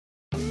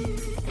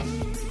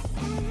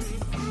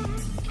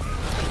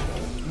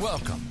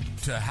Welcome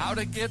to How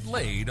to Get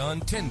Laid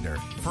on Tinder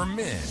for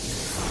Men,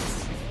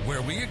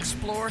 where we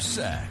explore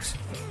sex,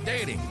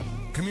 dating,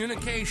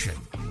 communication,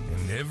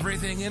 and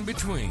everything in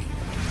between.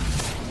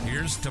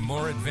 Here's to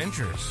more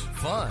adventures,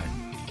 fun,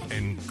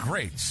 and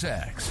great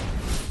sex.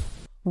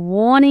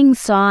 Warning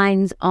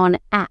signs on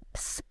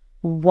apps.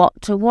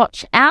 What to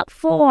watch out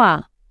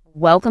for.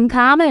 Welcome,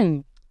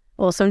 Carmen.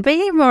 Awesome to be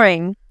here,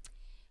 Maureen.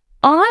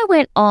 I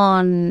went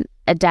on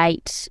a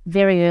date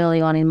very early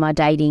on in my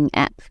dating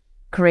app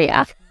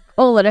career.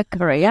 Call it a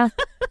career,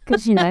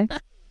 because,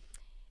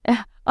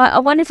 I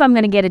wonder if I'm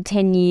going to get a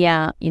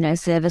 10-year,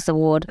 service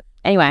award.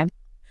 Anyway,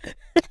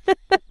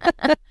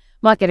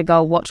 might get a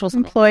gold watch or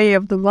something. Employee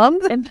of the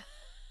month.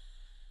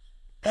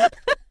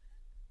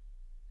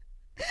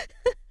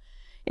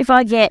 If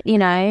I get,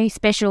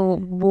 special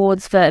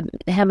awards for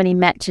how many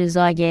matches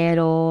I get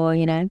or,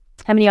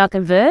 how many I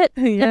convert.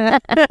 Yeah.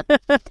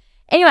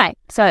 Anyway,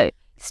 so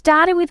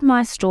starting with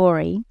my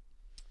story,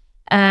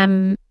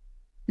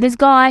 this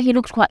guy, he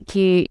looked quite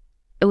cute.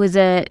 It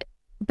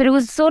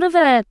was sort of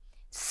a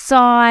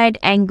side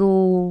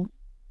angle,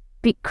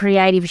 bit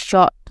creative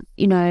shot,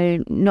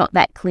 not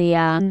that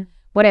clear,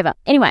 whatever.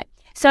 Anyway,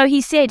 so he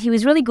said he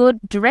was really good,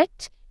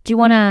 direct. Do you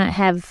want to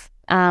have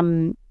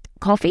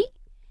coffee?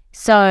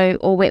 So,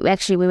 we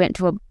went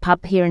to a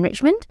pub here in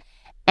Richmond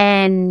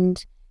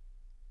and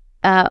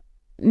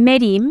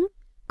met him,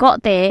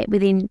 got there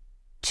within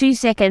 2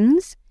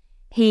 seconds.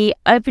 He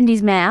opened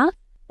his mouth.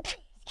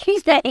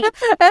 Excuse me.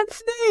 And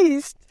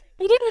sneezed.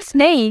 He didn't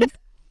sneeze.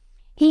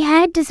 He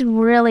had just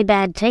really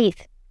bad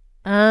teeth.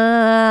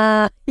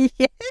 Yeah. You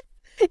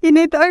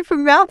need the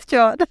open mouth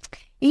shot.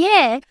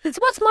 Yeah. So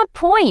what's my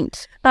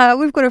point?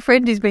 We've got a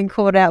friend who's been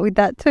caught out with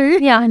that too.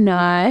 Yeah, I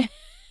know.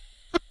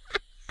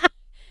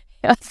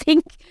 I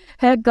think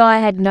her guy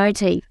had no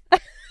teeth.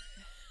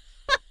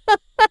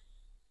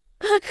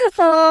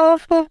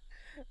 Oh,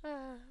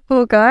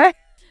 poor guy.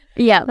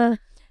 Yeah.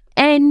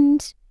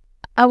 And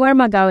where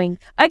am I going?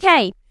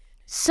 Okay,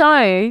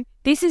 so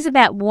this is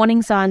about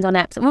warning signs on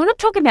apps. We're not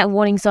talking about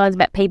warning signs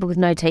about people with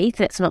no teeth.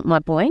 That's not my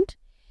point.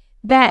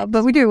 But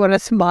we do want a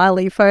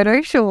smiley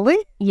photo, surely.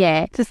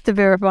 Yeah. Just to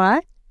verify.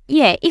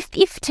 Yeah, if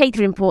teeth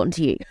are important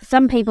to you.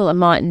 Some people it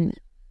mightn't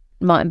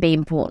be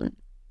important.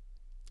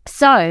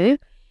 So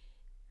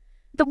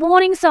the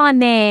warning sign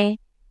there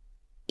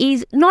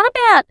is not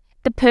about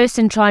the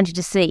person trying to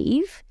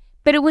deceive,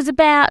 but it was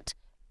about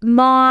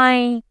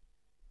the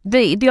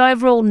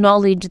overall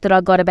knowledge that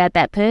I got about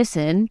that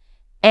person,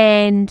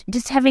 and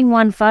just having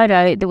one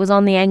photo that was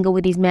on the angle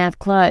with his mouth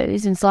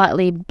closed and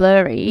slightly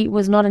blurry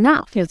was not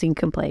enough. It was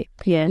incomplete.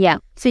 Yeah. Yeah.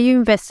 So you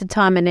invested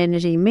time and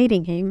energy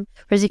meeting him,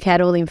 whereas you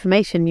had all the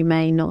information you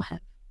may not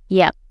have.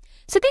 Yeah.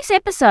 So this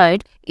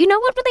episode,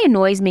 what really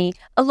annoys me?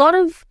 A lot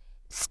of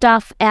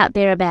stuff out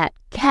there about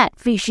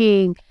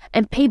catfishing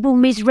and people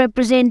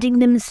misrepresenting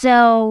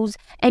themselves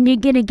and you're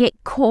going to get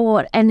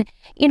caught. And,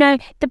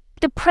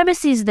 the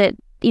premise is that,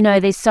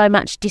 there's so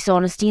much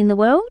dishonesty in the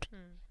world.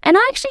 And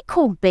I actually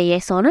call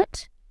BS on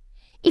it.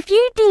 If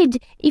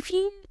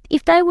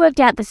they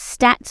worked out the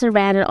stats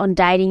around it on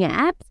dating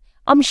apps,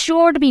 I'm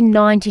sure it'd be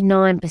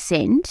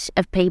 99%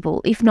 of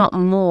people, if not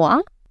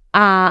more,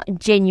 are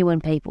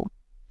genuine people.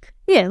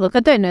 Yeah, look,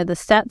 I don't know the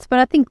stats, but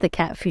I think the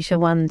catfisher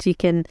ones, you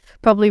can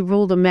probably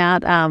rule them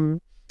out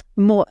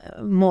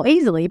more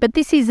easily. But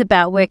this is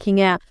about working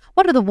out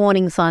what are the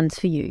warning signs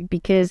for you,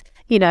 because,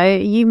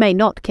 you may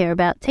not care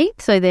about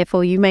teeth, so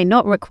therefore you may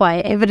not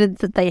require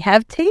evidence that they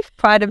have teeth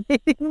prior to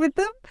meeting with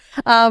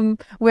them,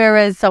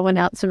 whereas someone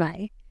else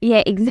may.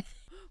 Yeah,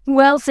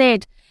 well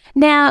said.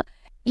 Now,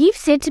 you've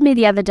said to me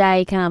the other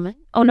day, Carmen.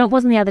 Oh, no, it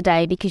wasn't the other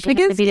day because you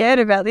get scared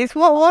about this.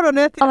 What on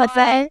earth did I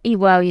say?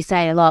 Well, you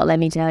say a lot, let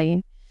me tell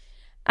you.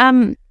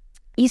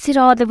 You said,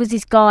 there was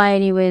this guy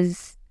and he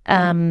was,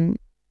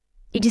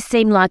 it just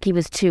seemed like he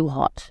was too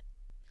hot.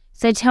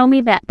 So tell me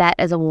about that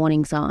as a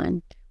warning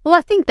sign. Well,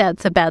 I think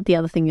that's about the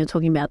other thing you're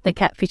talking about, the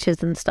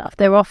catfishers and stuff.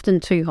 They're often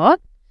too hot.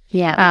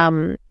 Yeah.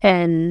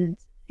 And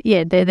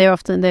yeah, their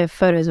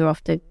photos are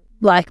often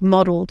like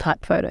model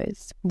type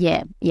photos.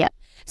 Yeah, yeah.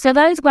 So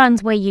those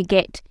ones where you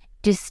get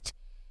just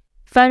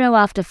photo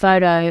after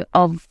photo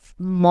of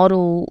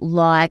model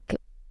like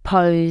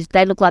posed,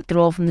 they look like they're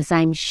all from the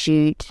same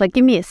shoot. Like,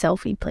 give me a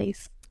selfie,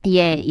 please.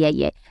 Yeah.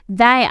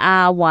 They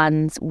are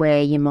ones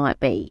where you might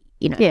be,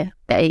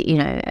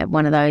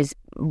 one of those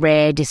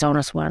rare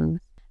dishonest ones.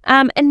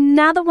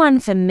 Another one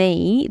for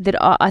me that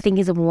I think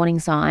is a warning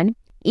sign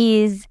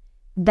is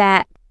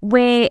that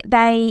where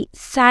they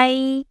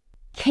say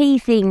key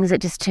things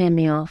that just turn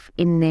me off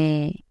in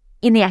the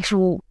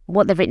actual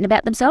what they've written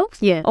about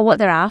themselves, or what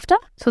they're after.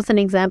 So what's an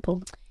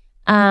example?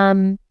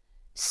 For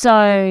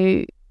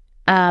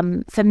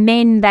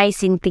men, they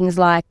sing things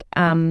like,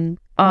 I'm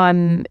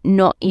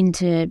not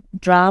into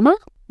drama.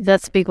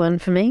 That's a big one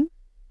for me.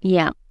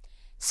 Yeah.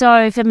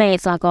 So for me,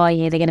 it's like,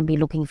 they're going to be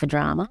looking for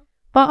drama.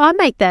 Well, I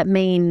make that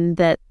mean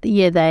that,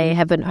 they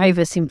have an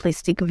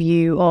oversimplistic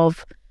view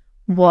of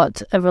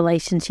what a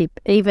relationship,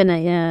 even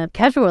a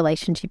casual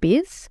relationship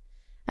is,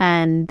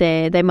 and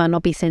they might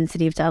not be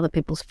sensitive to other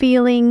people's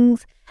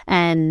feelings,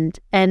 and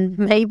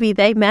maybe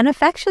they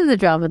manufacture the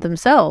drama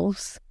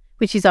themselves,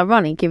 which is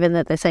ironic given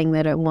that they're saying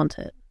they don't want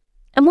it.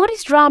 And what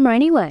is drama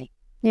anyway?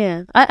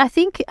 Yeah, I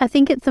think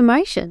it's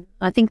emotion.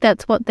 I think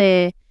that's what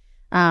they're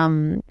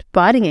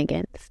fighting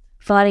against.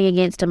 Fighting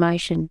against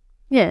emotion.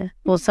 Yeah,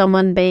 or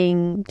someone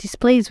being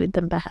displeased with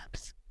them,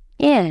 perhaps.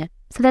 Yeah,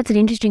 so that's an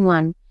interesting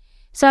one.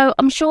 So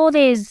I'm sure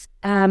there's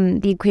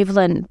the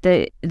equivalent,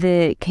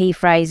 the key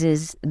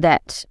phrases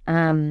that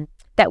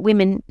that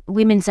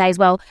women say as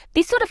well.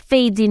 This sort of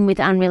feeds in with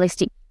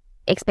unrealistic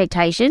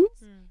expectations,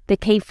 the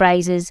key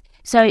phrases.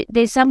 So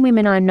there's some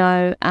women I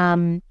know,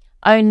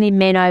 only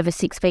men over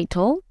 6 feet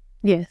tall.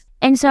 Yes.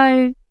 And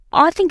so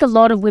I think a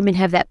lot of women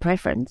have that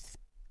preference,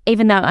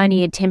 even though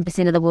only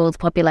 10% of the world's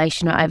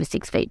population are over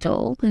 6 feet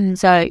tall.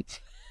 So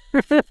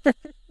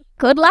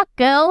good luck,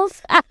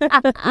 girls.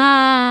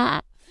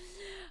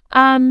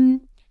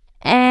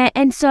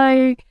 And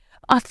so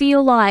I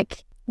feel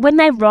like when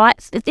they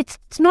write, it's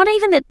not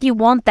even that you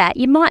want that.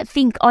 You might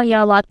think, oh yeah,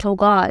 I like tall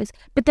guys.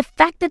 But the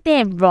fact that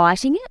they're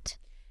writing it,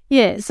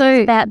 yeah, so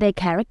it's about their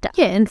character.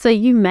 Yeah, and so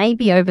you may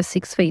be over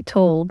 6 feet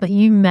tall, but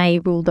you may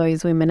rule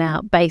those women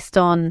out based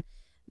on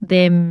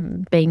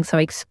them being so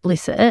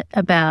explicit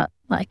about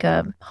like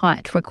a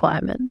height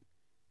requirement.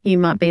 You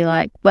might be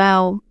like,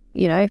 well,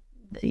 you know,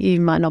 you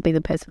might not be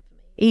the person for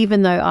me,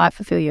 even though I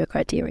fulfill your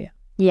criteria.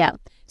 Yeah.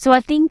 So I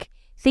think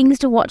things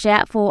to watch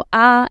out for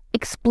are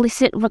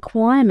explicit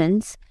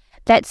requirements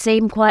that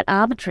seem quite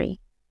arbitrary.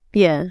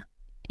 Yeah.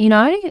 You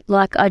know,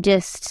 like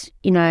that's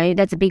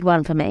a big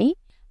one for me.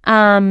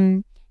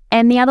 And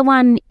the other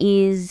one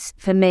is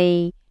for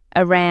me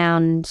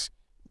around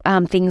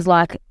things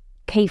like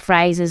key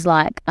phrases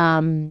like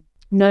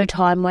no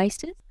time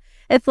wasters.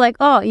 It's like,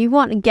 oh, you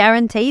want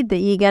guaranteed that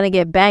you're going to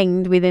get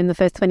banged within the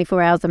first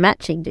 24 hours of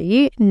matching, do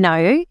you?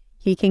 No,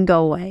 you can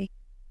go away.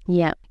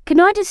 Yeah. Can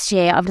I just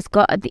share, I've just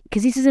got,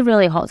 because this is a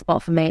really hot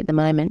spot for me at the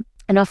moment,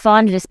 and I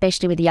find it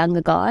especially with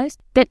younger guys,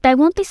 that they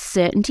want this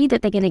certainty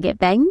that they're going to get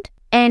banged.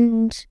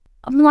 And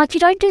I'm like, you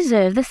don't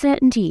deserve the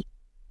certainty.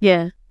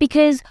 Yeah.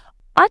 Because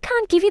I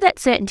can't give you that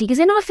certainty, because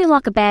then I feel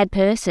like a bad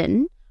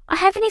person. I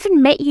haven't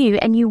even met you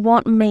and you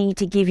want me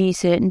to give you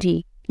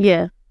certainty.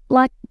 Yeah.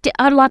 I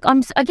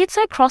get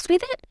so cross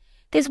with it.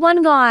 There's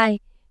one guy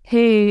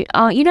who,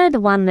 the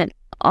one that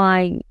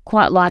I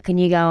quite like, and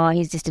you go, oh,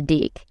 he's just a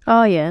dick.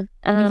 Oh, yeah.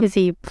 Because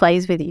he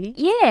plays with you.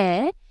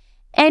 Yeah.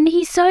 And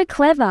he's so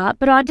clever,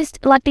 but I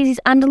just, like, there's this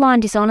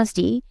underlying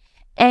dishonesty.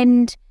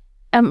 And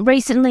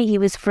recently he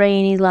was free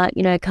and he's like,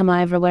 come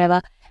over or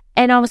whatever.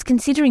 And I was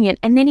considering it.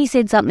 And then he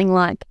said something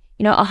like,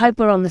 I hope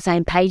we're on the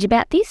same page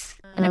about this.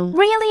 And it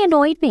really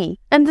annoyed me.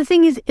 And the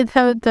thing is,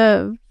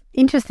 the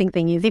interesting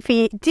thing is, if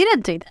he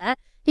didn't do that,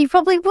 he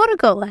probably would have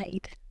got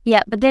laid.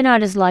 Yeah, but then I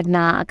just like,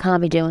 nah, I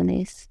can't be doing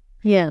this.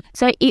 Yeah.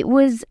 So it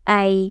was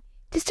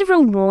just a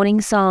real warning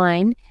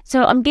sign.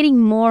 So I'm getting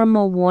more and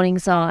more warning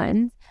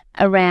signs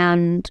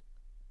around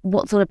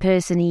what sort of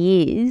person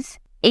he is,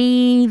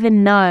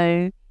 even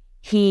though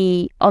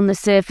he, on the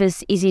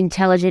surface, is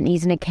intelligent,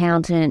 he's an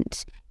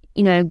accountant,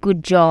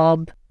 good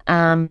job.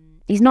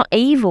 He's not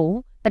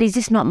evil, but he's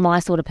just not my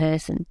sort of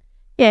person.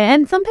 Yeah,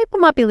 and some people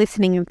might be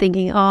listening and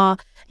thinking, oh,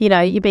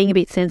 you're being a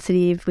bit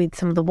sensitive with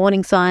some of the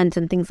warning signs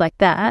and things like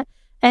that.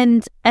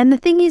 And the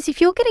thing is, if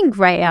you're getting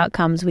great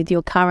outcomes with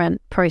your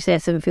current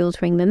process of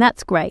filtering, then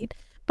that's great.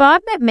 But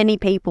I've met many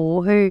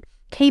people who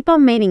keep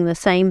on meeting the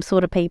same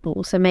sort of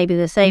people. So maybe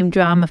the same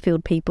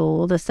drama-filled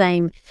people, or the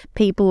same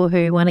people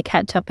who want to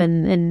catch up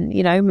and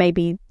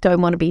maybe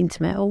don't want to be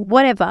intimate or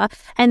whatever.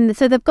 And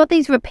so they've got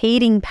these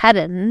repeating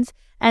patterns.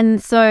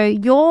 And so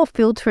your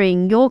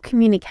filtering, your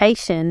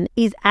communication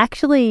is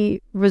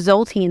actually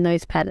resulting in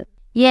those patterns.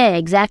 Yeah,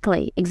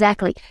 exactly.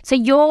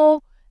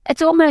 So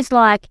it's almost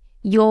like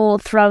you're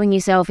throwing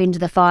yourself into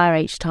the fire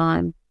each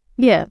time.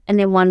 Yeah. And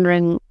then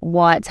wondering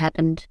why it's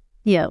happened.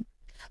 Yeah.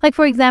 Like,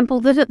 for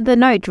example, the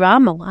no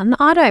drama one,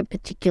 I don't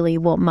particularly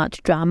want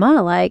much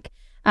drama,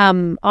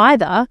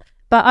 either,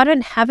 but I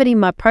don't have it in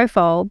my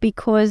profile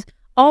because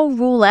I'll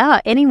rule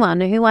out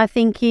anyone who I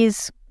think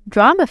is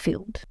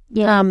drama-filled.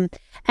 Yeah.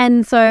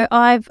 And so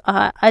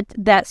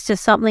that's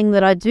just something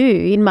that I do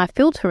in my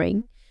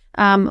filtering.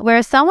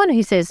 Whereas someone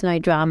who says no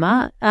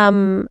drama,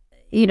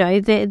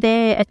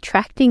 they're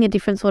attracting a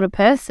different sort of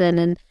person,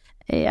 and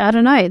I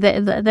don't know,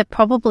 they're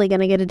probably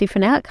going to get a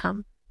different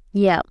outcome.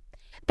 Yeah.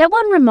 That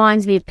one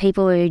reminds me of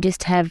people who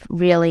just have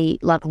really,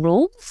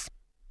 rules.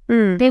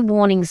 They're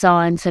warning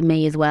signs for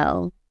me as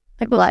well.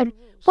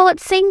 Well, it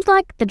seems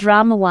like the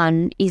drama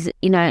one is,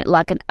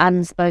 like an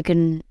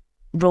unspoken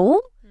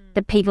rule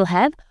that people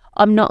have.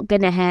 I'm not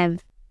going to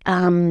have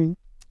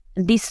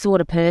this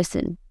sort of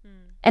person.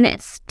 And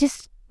it's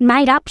just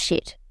made up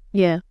shit.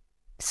 Yeah.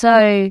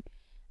 So,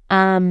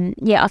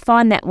 I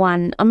find that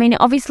one, I mean,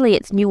 obviously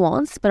it's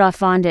nuanced, but I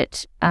find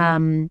it,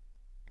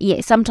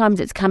 sometimes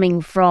it's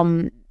coming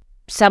from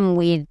some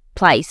weird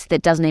place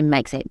that doesn't even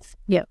make sense.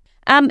 Yeah.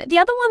 The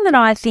other one that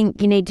I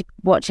think you need to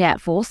watch out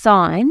for,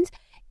 signs,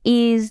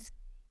 is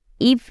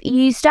if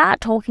you start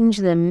talking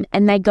to them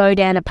and they go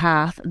down a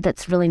path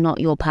that's really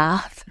not your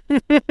path.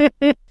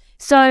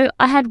 So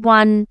I had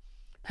one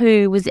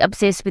who was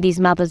obsessed with his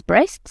mother's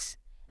breasts.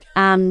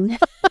 How have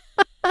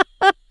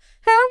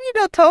you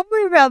not told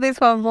me about this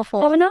one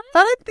before? Haven't I?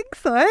 I don't think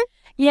so.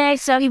 Yeah,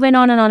 so he went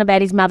on and on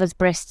about his mother's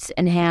breasts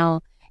and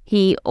how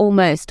he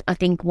almost, I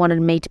think,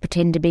 wanted me to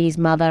pretend to be his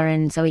mother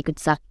and so he could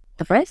suck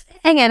the breast.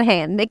 Hang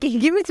on.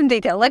 Give me some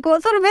detail. Like,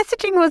 what sort of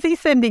messaging was he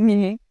sending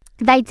you?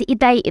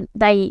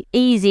 They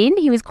ease in.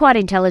 He was quite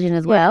intelligent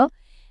as well.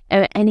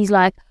 And he's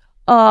like,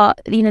 oh,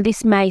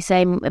 this may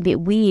seem a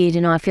bit weird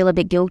and I feel a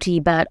bit guilty,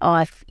 but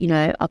I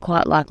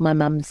quite like my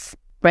mum's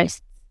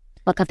breasts.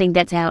 Like, I think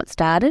that's how it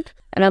started.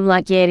 And I'm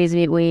like, yeah, it is a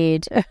bit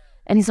weird.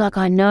 And he's like,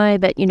 I know,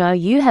 but,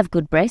 you have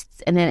good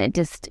breasts. And then it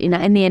just, in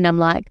the end, I'm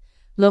like,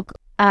 look,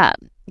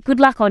 good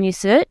luck on your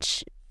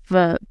search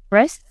for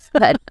breasts,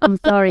 but I'm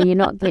sorry, you're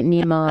not getting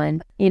near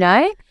mine,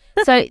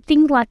 So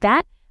things like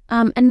that.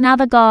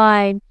 Another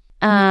guy,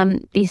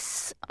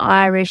 this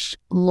Irish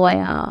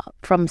lawyer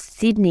from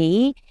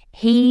Sydney,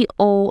 he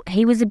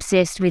was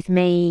obsessed with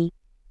me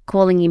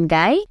calling him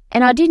gay.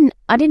 And I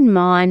didn't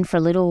mind for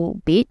a little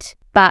bit,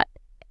 but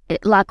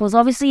it was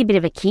obviously a bit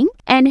of a kink,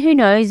 and who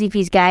knows if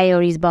he's gay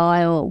or he's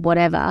bi or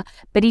whatever,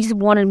 but he just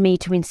wanted me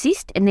to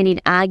insist, and then he'd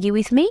argue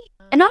with me.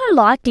 And I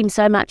liked him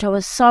so much, I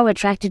was so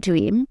attracted to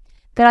him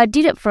that I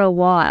did it for a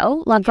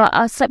while. Like,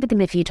 I slept with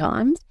him a few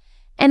times,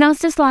 and I was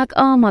just like,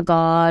 oh my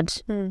God,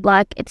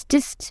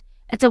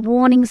 it's a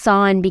warning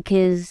sign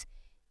because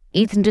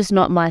it's just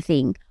not my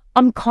thing.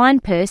 I'm a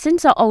kind person,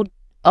 so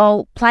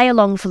I'll play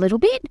along for a little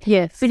bit.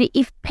 Yes. But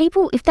if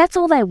that's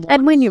all they want.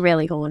 And when you're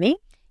really horny.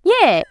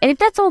 Yeah, and if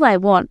that's all they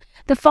want.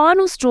 The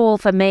final straw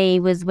for me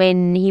was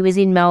when he was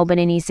in Melbourne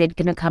and he said,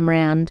 can I come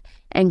around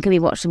and can we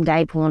watch some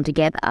gay porn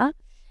together?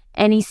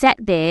 And he sat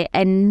there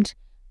and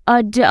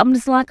I'm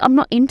just like, I'm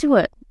not into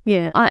it.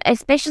 Yeah.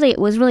 Especially it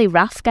was really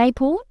rough gay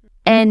porn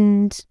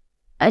and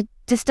it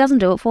just doesn't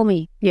do it for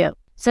me. Yeah.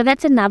 So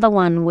that's another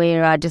one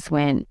where I just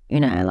went,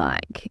 they're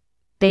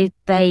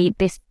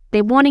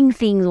wanting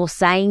things or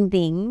saying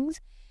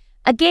things.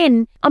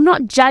 Again, I'm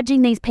not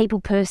judging these people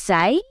per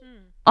se.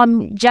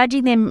 I'm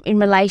judging them in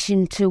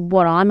relation to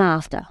what I'm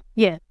after.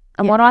 Yeah.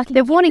 And what I can...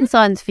 They're warning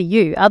signs for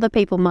you. Other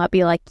people might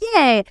be like,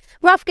 yeah,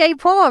 rough gay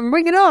porn,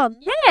 bring it on.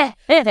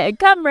 Yeah,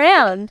 come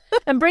round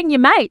and bring your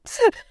mates.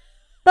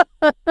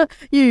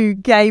 You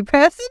gay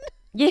person?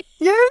 Yeah.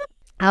 You?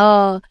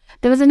 Oh,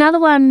 there was another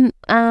one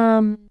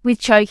with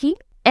choking,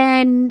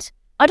 and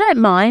I don't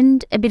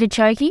mind a bit of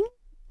choking.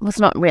 Well, it's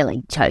not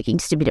really choking,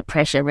 just a bit of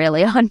pressure,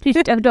 really. I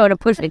don't want to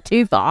push it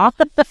too far.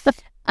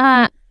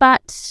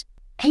 But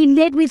he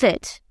led with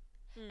it.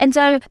 And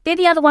so they're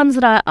the other ones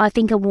that I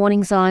think are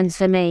warning signs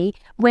for me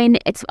when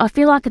I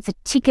feel like it's a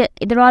ticket.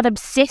 They're either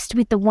obsessed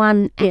with the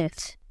one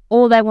act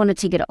or they want to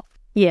tick it off.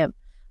 Yeah.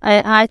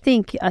 I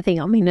think, it's a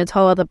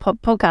whole other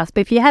podcast,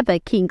 but if you have a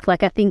kink,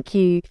 I think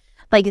you,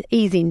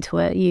 ease into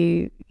it.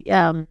 You,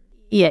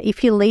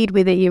 if you lead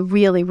with it, you're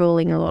really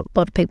ruling a lot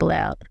of people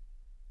out.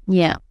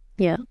 Yeah.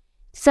 Yeah.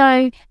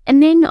 So,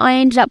 and then I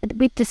ended up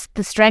with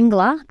the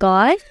strangler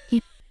guy.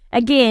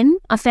 Again,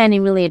 I found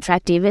him really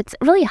attractive. It's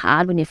really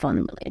hard when you find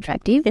them really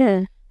attractive.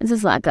 Yeah. It's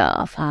just like,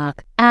 oh,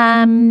 fuck.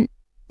 So,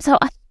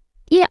 I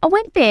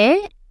went there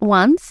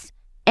once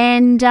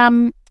and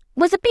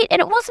was a bit,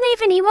 and he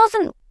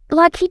wasn't,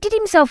 he did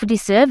himself a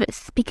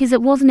disservice because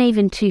it wasn't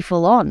even too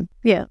full on.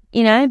 Yeah.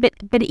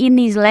 But in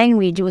his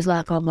language, it was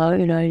like, I'm,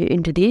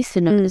 into this,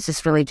 and it's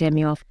just really turned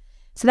me off.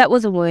 So that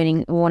was a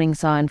warning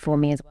sign for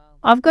me as well.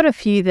 I've got a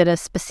few that are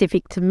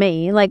specific to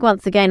me.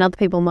 Once again, other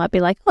people might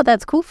be like, oh,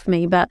 that's cool for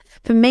me. But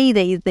for me,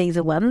 these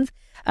are ones.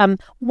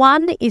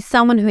 One is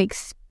someone who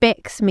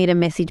expects me to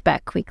message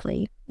back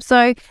quickly.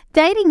 So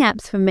dating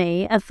apps for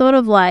me are sort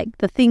of like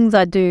the things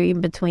I do in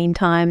between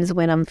times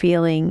when I'm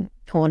feeling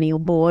horny or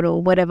bored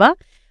or whatever,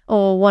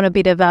 or want a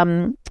bit of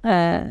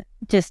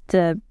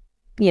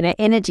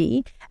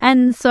energy.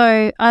 And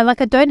so I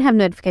don't have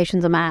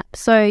notifications on my app.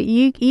 So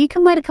you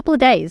can wait a couple of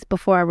days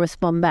before I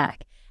respond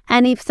back.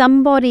 And if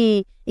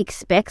somebody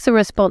expects a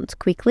response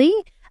quickly,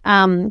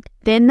 then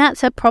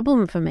that's a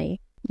problem for me.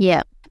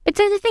 Yeah. But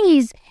so the thing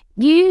is,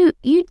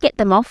 you'd get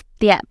them off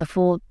the app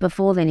before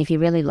then if you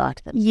really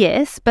liked them.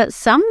 Yes, but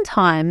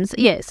sometimes,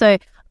 so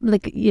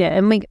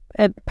and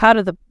part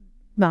of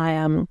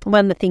my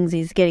one of the things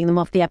is getting them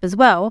off the app as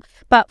well.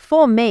 But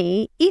for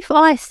me, if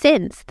I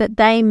sense that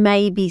they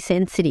may be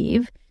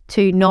sensitive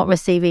to not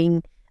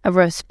receiving a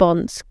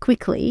response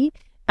quickly,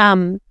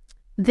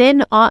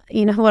 then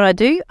what I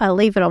do? I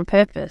leave it on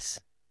purpose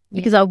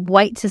because I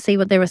wait to see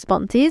what their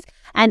response is.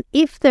 And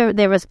if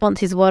their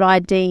response is what I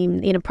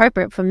deem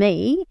inappropriate for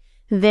me,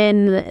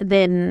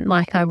 then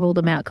I rule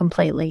them out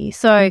completely.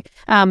 So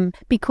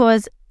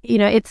because,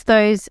 it's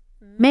those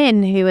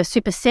men who are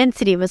super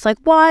sensitive. It's like,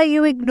 why are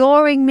you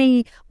ignoring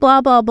me? Blah,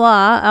 blah,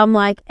 blah. I'm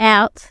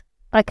out.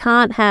 I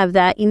can't have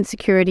that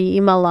insecurity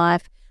in my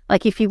life.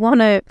 If you want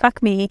to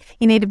fuck me,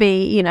 you need to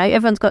be,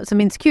 everyone's got some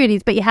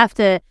insecurities, but you have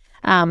to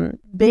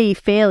be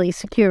fairly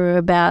secure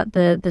about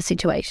the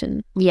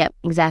situation. Yeah,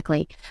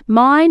 exactly.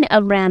 Mine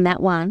around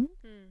that one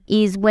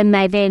is when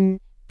they then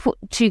put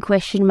 2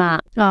 question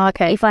marks. Oh,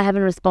 okay. If I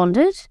haven't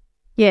responded,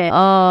 Yeah.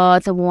 oh,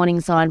 it's a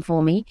warning sign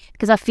for me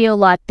because I feel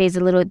like they're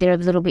a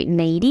little bit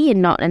needy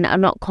and are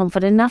not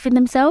confident enough in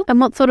themselves. And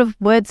what sort of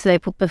words do they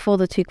put before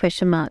the 2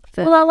 question marks?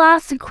 Well, I'll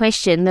ask a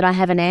question that I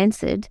haven't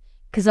answered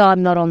because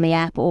I'm not on the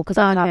app or because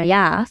I can't be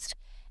asked,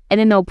 and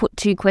then they'll put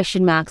 2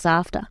 question marks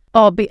after.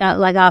 Oh,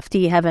 like after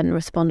you haven't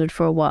responded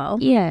for a while.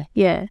 Yeah.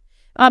 Yeah.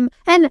 And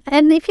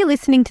if you're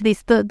listening to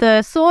this,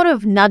 the sort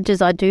of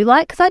nudges I do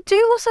like, because I do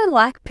also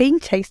like being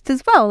chased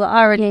as well, the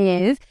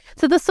irony is.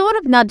 So the sort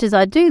of nudges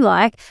I do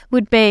like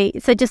would be,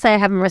 so just say I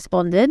haven't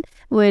responded,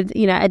 would,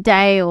 a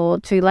day or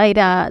 2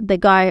 later, the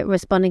guy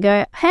respond and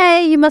go,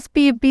 hey, you must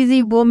be a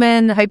busy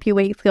woman, hope your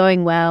week's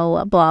going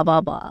well, blah,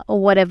 blah, blah, or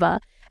whatever.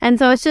 And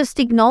so it's just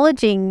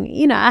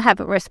acknowledging, I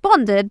haven't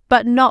responded,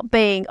 but not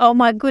being, oh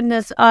my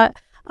goodness,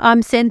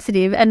 I'm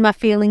sensitive and my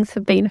feelings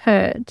have been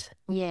hurt.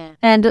 Yeah.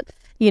 And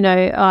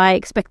I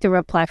expect a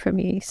reply from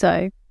you.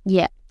 So,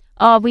 yeah.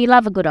 Oh, we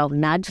love a good old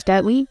nudge,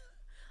 don't we?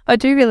 I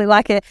do really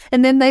like it.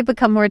 And then they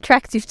become more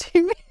attractive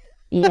to me.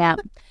 Yeah.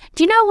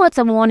 Do you know what's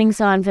a warning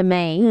sign for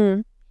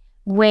me?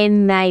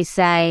 When they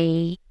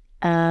say,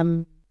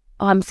 I'm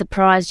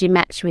surprised you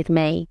matched with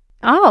me.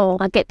 Oh.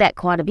 I get that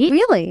quite a bit.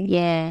 Really?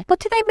 Yeah. What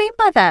do they mean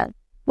by that?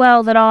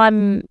 Well, that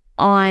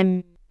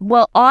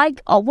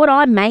what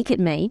I make it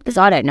mean, because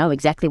I don't know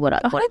exactly what I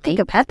don't think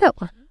I've had that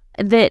one.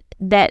 That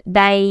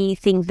they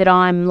think that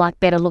I'm like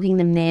better looking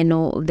than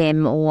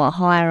them or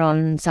higher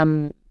on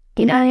some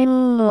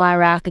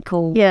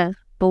hierarchical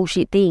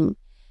bullshit thing,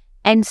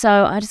 and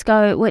so I just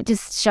go, well, it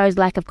just shows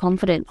lack of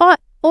confidence.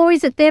 Or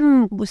is it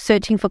them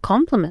searching for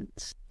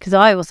compliments? Because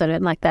I also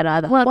don't like that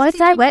either. Well, it's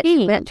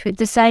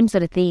the same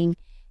sort of thing,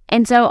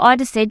 and so I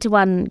just said to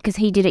one, because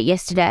he did it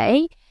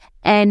yesterday.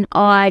 And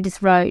I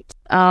just wrote,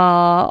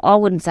 I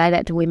wouldn't say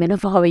that to women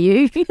if I were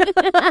you. Here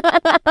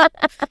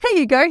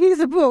you go, here's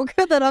a book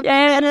that I've...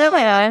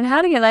 Yeah,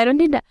 how to get laid on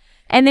Tinder.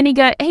 And then he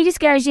just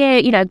goes,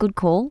 yeah, good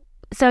call.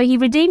 So he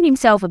redeemed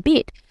himself a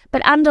bit.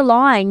 But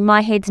underlying,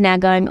 my head's now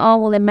going, oh,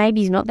 well, then maybe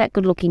he's not that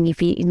good looking if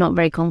he's not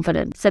very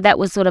confident. So that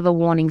was sort of a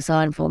warning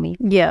sign for me.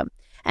 Yeah.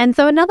 And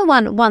so another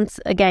one, once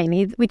again,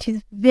 which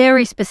is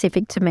very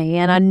specific to me,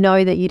 and I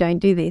know that you don't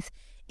do this,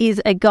 is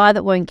a guy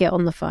that won't get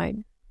on the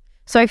phone.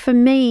 So for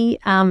me,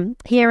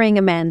 hearing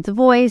a man's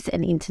voice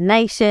and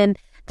intonation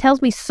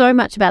tells me so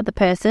much about the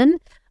person,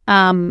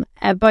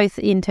 both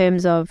in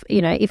terms of,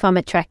 if I'm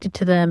attracted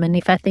to them and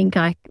if I think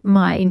I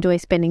might enjoy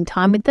spending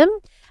time with them.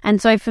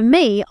 And so for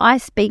me, I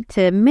speak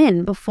to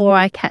men before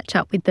I catch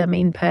up with them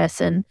in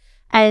person.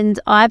 And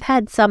I've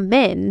had some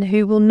men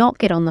who will not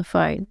get on the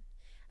phone.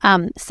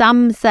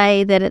 Some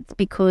say that it's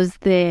because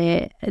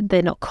they're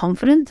not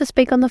confident to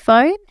speak on the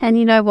phone. And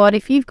you know what?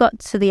 If you've got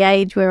to the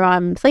age where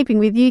I'm sleeping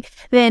with you,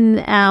 then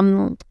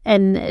and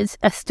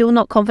are still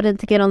not confident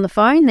to get on the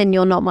phone, then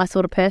you're not my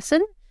sort of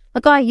person.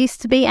 Like, I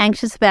used to be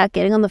anxious about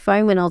getting on the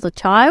phone when I was a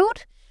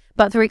child,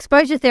 but through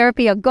exposure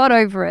therapy, I got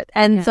over it.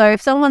 And so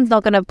if someone's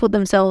not going to put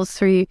themselves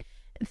through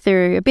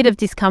a bit of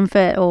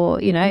discomfort or,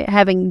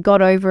 having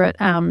got over it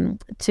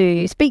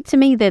to speak to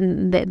me,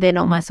 then they're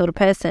not my sort of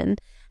person.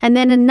 And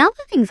then another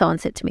thing someone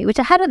said to me, which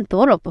I hadn't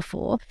thought of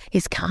before,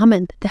 is,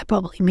 Carmen, that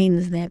probably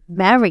means they're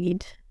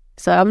married.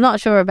 So I'm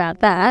not sure about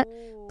that.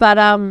 But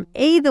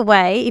either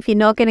way, if you're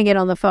not going to get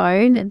on the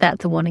phone,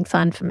 that's a warning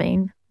sign for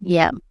me.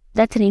 Yeah,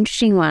 that's an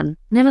interesting one.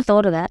 Never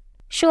thought of that.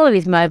 Surely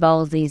with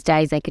mobiles these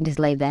days, they can just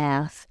leave the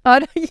house.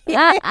 Oh,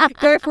 yeah.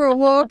 Go for a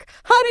walk.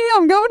 Honey,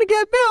 I'm going to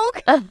get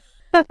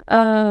milk.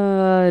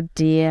 Oh,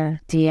 dear.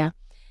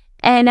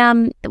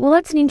 And, well,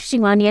 that's an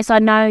interesting one. Yes, I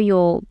know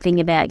your thing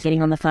about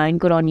getting on the phone.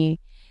 Good on you.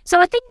 So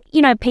I think,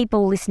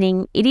 people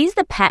listening, it is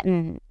the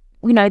pattern.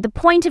 The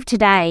point of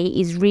today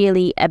is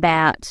really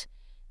about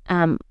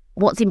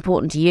what's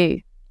important to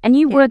you. And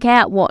you work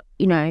out what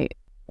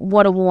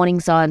are warning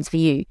signs for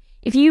you.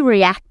 If you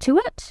react to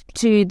it,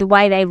 to the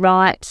way they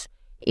write,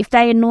 if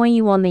they annoy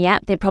you on the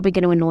app, they're probably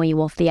going to annoy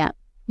you off the app.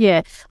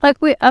 Yeah. Like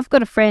I've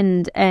got a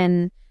friend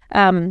and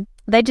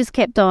they just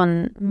kept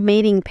on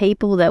meeting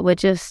people that were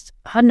just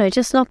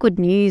not good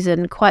news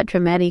and quite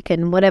dramatic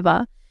and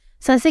whatever.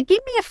 So I said, give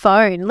me a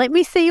phone. Let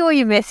me see all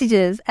your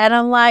messages. And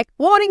I'm like,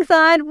 warning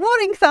sign,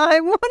 warning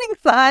sign, warning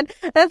sign.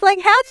 And it's like,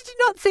 how did you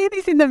not see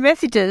this in the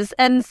messages?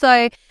 And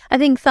so I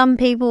think some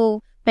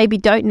people maybe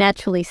don't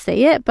naturally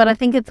see it, but I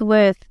think it's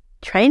worth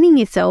training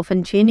yourself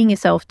and tuning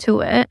yourself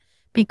to it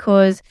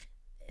because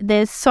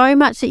there's so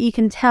much that you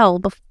can tell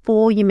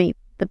before you meet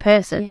the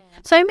person. Yeah.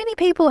 So many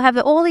people have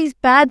all these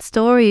bad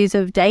stories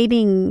of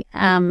dating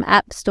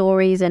app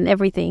stories and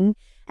everything.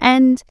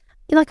 And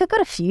I've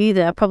got a few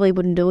that I probably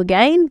wouldn't do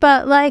again,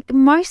 but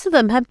most of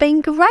them have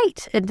been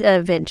great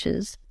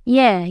adventures.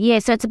 Yeah.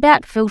 So it's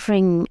about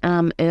filtering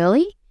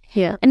early.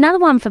 Yeah. Another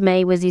one for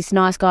me was this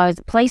nice guy who's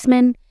a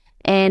policeman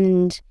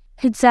and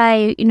he'd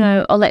say,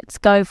 let's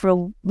go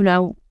for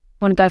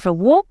want to go for a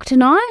walk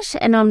tonight?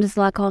 And I'm just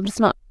like, I'm just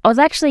not. I was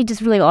actually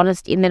just really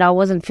honest in that I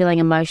wasn't feeling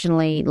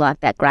emotionally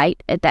that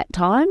great at that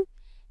time.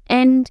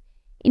 And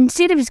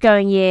instead of just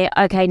going, yeah,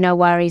 okay, no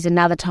worries,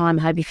 another time,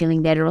 hope you're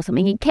feeling better or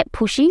something, he kept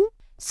pushing.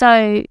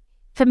 So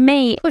for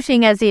me,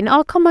 Pushing as in,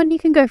 oh, come on, you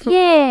can go for it.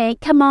 yeah,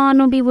 come on,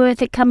 it'll be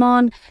worth it, come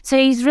on. So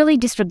he's really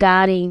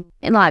disregarding.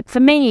 And like, for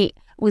me, it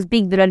was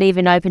big that I'd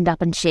even opened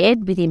up and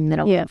shared with him that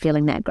I wasn't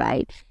feeling that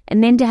great.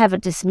 And then to have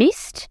it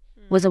dismissed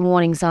was a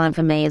warning sign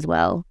for me as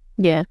well.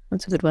 Yeah,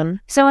 that's a good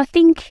one. So I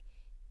think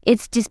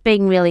it's just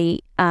being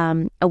really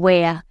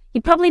aware.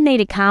 You probably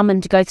need a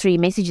Carmen to go through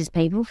your messages,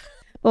 people.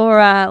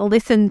 Or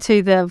listen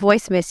to the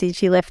voice message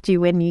he left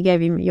you when you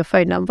gave him your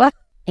phone number.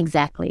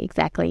 Exactly.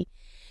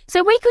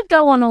 So we could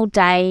go on all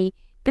day.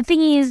 The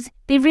thing is,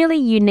 they're really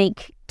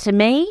unique to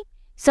me.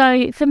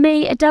 So for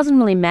me, it doesn't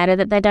really matter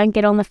that they don't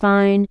get on the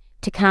phone.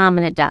 To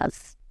Carmen, it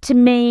does. To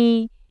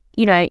me,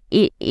 you know,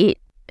 it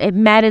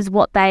matters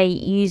what they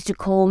use to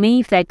call me,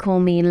 if they call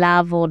me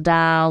love or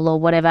doll or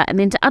whatever. And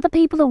then to other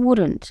people, it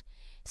wouldn't.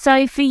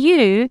 So for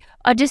you,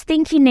 I just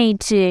think you need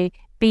to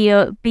be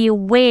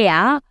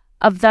aware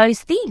of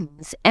those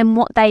things and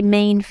what they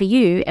mean for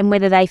you and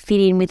whether they fit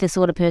in with the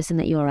sort of person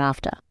that you're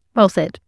after. Well said.